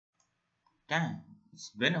Damn, it's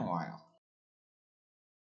been a while.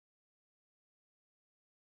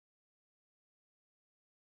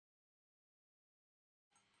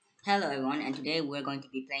 Hello everyone, and today we're going to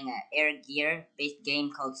be playing an air gear based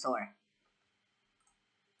game called SOAR.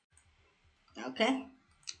 Okay,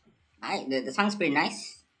 alright, the song's pretty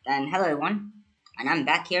nice. And hello everyone, and I'm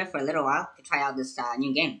back here for a little while to try out this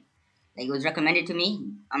new game. Like it was recommended to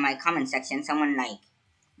me on my comment section. Someone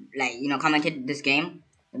commented this game.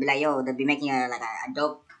 They'll be like, yo, they'll be making a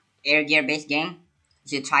dope air gear based game.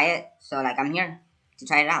 You should try it. So like I'm here to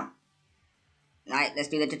try it out. Alright, let's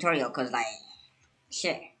do the tutorial cause like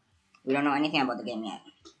shit, we don't know anything about the game yet.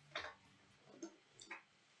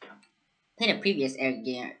 Played a previous air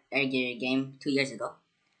gear game 2 years ago.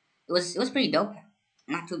 It was pretty dope.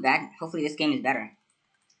 Not too bad. Hopefully this game is better.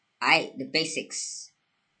 Alright, the basics.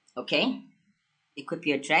 Okay? Equip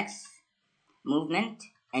your tracks, movement,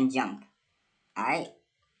 and jump. Alright.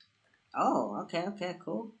 Oh, okay,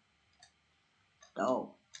 cool.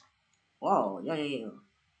 Oh. Whoa, yo. You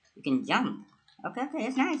can jump. Okay,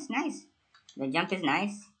 it's nice. The jump is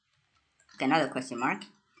nice. Okay, another question mark.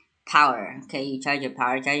 Power. Okay, you charge your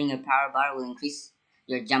power. Charging your power bar will increase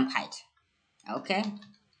your jump height. Okay.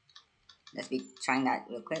 Let's be trying that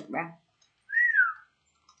real quick, bruh.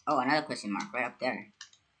 Oh, another question mark right up there.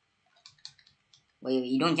 Wait,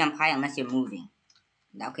 you don't jump high unless you're moving.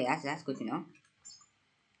 Okay, that's good to know.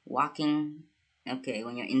 Walking. Okay,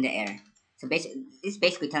 when you're in the air. So basically, it's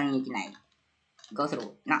basically telling you can like go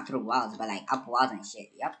through, not through walls, but like up walls and shit.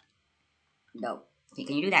 Yep. Dope. Okay,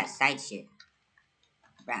 can you do that side shit,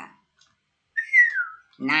 bruh?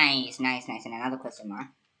 Nice. And another question mark.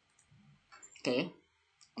 Okay,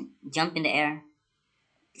 jump in the air.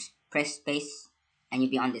 Just press space, and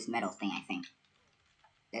you'll be on this metal thing. I think.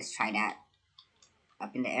 Let's try that.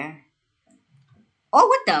 Up in the air. Oh,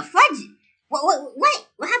 what the fudge?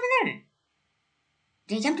 What happened there?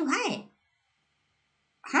 Did he jump too high?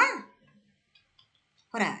 Huh?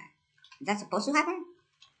 Hold on. Is that supposed to happen?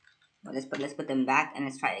 Well, let's put them back and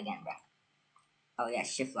let's try it again, bro. Oh yeah,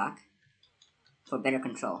 shift lock for better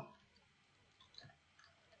control.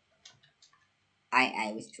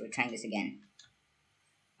 We're trying this again.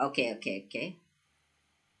 Okay. Okay,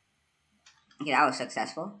 that was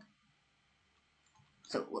successful.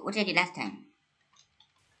 So what did I do last time?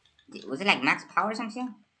 Was it like max power or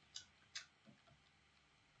something?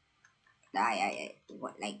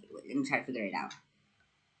 What like? Let me try to figure it out.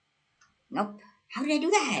 Nope. How did I do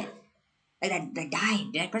that? Like that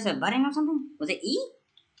died. Did I press a button or something? Was it E?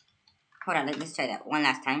 Hold on, let's try that one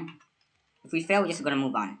last time. If we fail, we're just gonna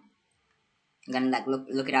move on. I'm gonna like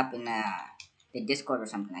look it up in the Discord or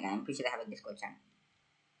something like that. I'm pretty sure they have a Discord channel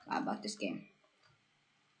about this game.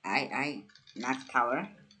 I max power.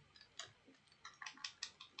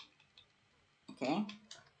 Okay.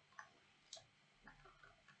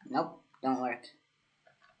 Nope, don't work.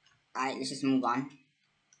 Alright, let's just move on.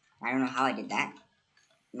 I don't know how I did that.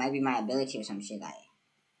 It might be my ability or some shit.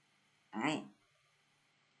 Alright.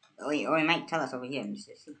 Or it might tell us over here. Let's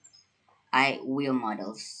see. Alright, wheel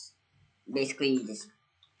models. Basically, you just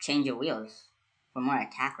change your wheels for more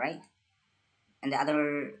attack, right? And the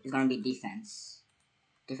other is gonna be defense.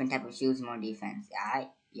 Different type of shoes, more defense.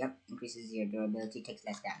 Yep, increases your durability, takes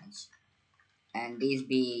less damage. And these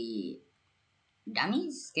be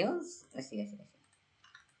dummies, skills. Let's see.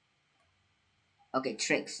 Okay,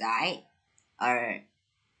 tricks. Are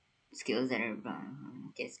skills that are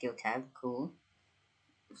okay. Skill tab, cool.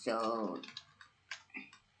 So,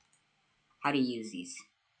 how do you use these?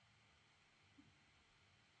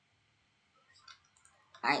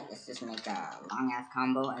 Alright, let's just make a long ass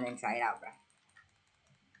combo and then try it out, bro.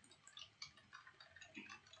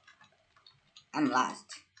 I'm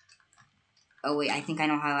lost. Oh wait, I think I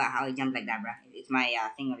know how I jump like that, bro. It's my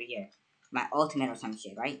thing over here, my ultimate or some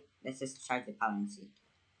shit, right? Let's just charge the power and see.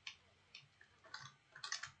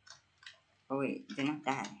 Oh wait, they're not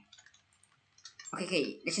that.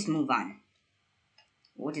 Okay, let's just move on.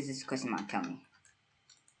 What does this question mark tell me?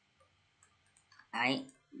 Alright,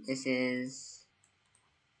 this is...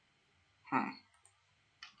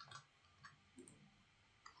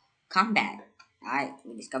 Combat. Alright,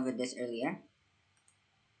 we discovered this earlier.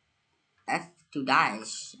 F to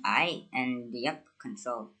dodge. And yep,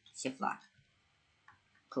 control. Shift lock.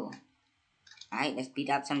 Cool. Alright, let's beat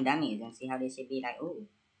up some dummies and see how they should be like, ooh.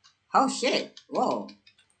 Oh shit, whoa.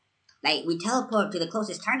 Like, we teleport to the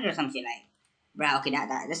closest target or some shit, like... Bro, okay,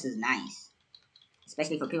 this is nice.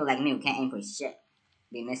 Especially for people like me who can't aim for shit.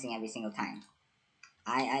 Be missing every single time.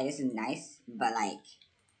 This is nice, but like...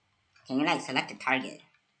 Can you like select a target?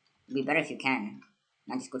 It'd be better if you can.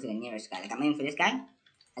 Not just go to the nearest guy. Like, I'm aiming for this guy.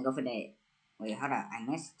 I go for the... Wait, hold up, I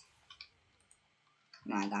missed.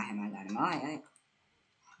 No, I got him. I got him. Alright.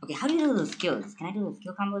 Okay, how do you do those skills? Can I do those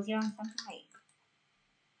skill combos here or something like?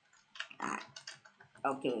 Ah,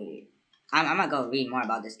 okay. I'm gonna go read more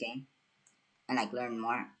about this game and like learn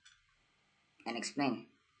more and explain.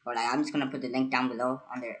 Or like I'm just gonna put the link down below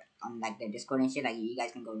on their on like their Discord and shit. Like you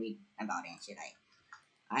guys can go read about it and shit. Like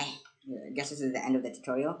I guess this is the end of the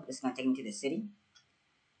tutorial. This is gonna take me to the city.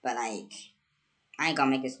 But like I ain't gonna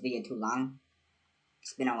make this video too long.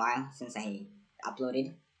 It's been a while since I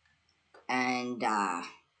uploaded. And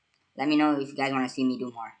let me know if you guys wanna see me do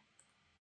more.